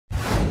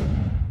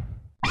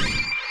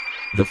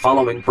The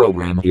following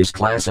program is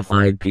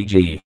classified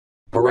PG.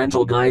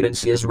 Parental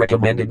guidance is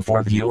recommended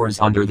for viewers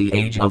under the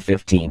age of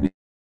 15.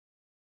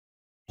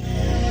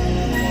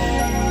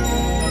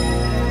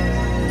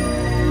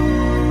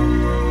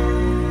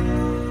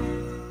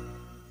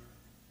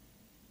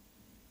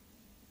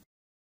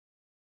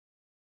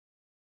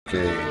 K.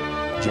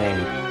 J.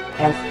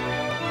 F.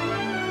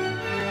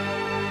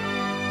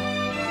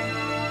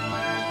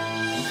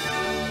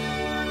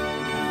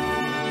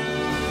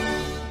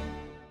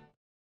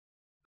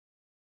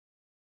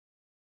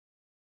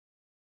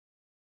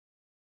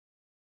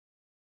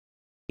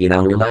 In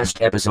our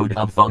last episode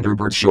of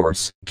Thunderbird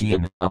Shorts,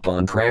 Kian,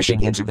 upon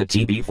crashing into the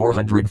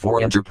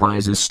TB404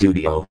 Enterprises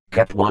studio,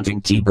 kept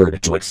wanting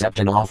T-Bird to accept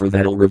an offer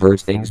that'll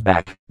revert things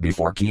back,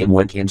 before Kian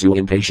went into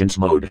impatience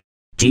mode.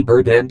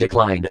 T-Bird then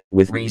declined,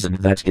 with reason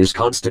that his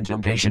constant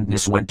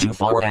impatientness went too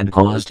far and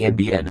caused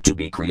NBN to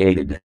be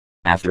created.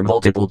 After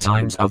multiple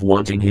times of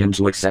wanting him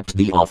to accept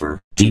the offer,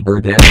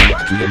 T-Bird then sent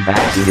Kian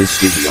back to his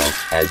studio,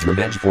 as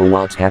revenge for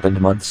what happened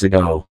months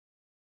ago.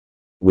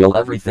 Will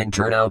everything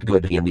turn out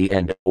good in the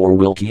end, or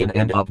will Kian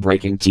end up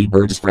breaking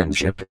T-Bird's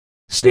friendship?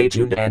 Stay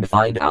tuned and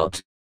find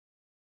out.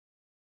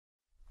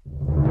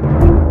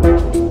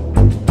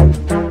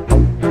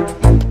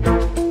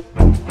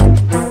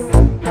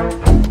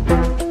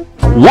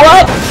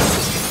 What?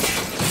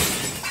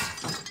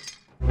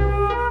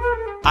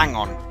 Hang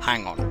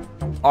on.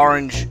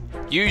 Orange,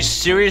 you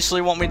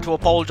seriously want me to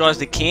apologize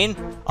to Kian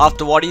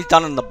after what he's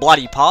done in the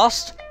bloody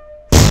past?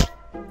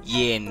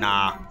 Yeah,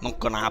 nah,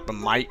 not gonna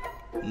happen, mate.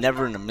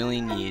 Never in a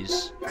million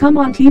years. Come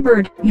on,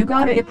 T-Bird, you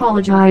gotta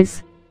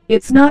apologize.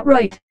 It's not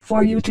right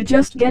for you to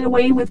just get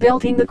away with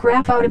belting the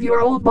crap out of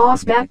your old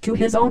boss back to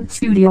his own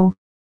studio.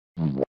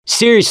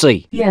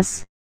 Seriously?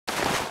 Yes.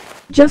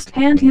 Just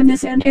hand him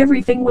this and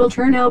everything will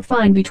turn out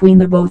fine between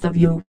the both of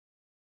you.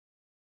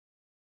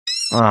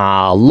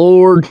 Ah,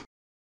 Lord.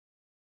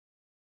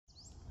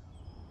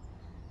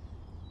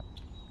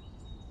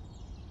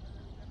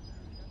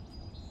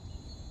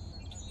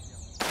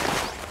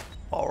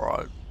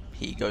 Alright,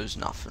 here goes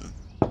nothing.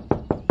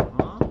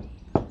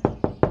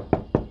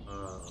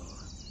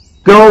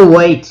 Go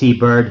away,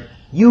 T-Bird.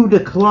 You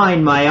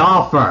declined my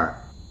offer.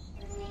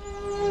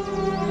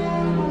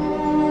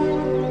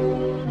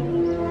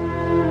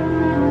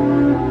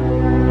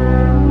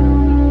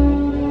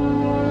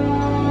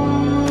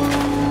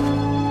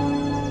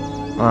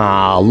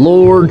 Ah,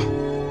 Lord.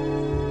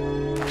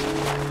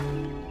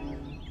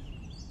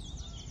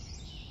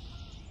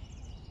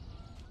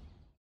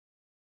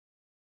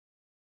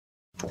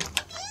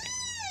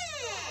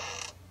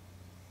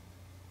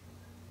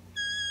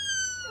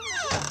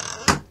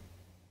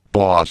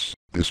 Boss,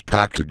 this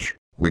package,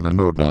 with a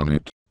note on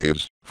it,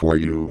 is for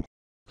you.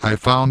 I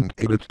found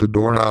it at the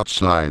door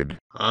outside.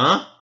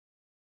 Huh?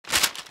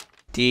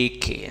 Dear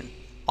Kian,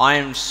 I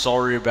am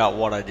sorry about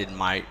what I did,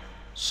 mate.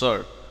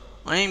 So,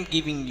 I am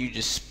giving you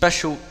the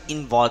special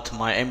invite to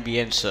my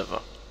NBN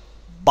server.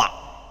 But,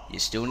 you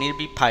still need to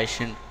be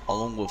patient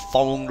along with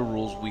following the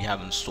rules we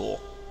have in store.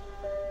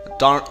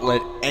 Don't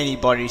let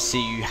anybody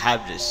see you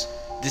have this.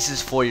 This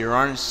is for your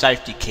own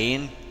safety,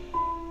 Kian.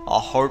 I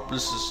hope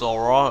this is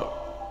alright.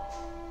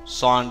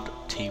 Signed,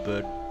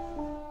 T-Bird.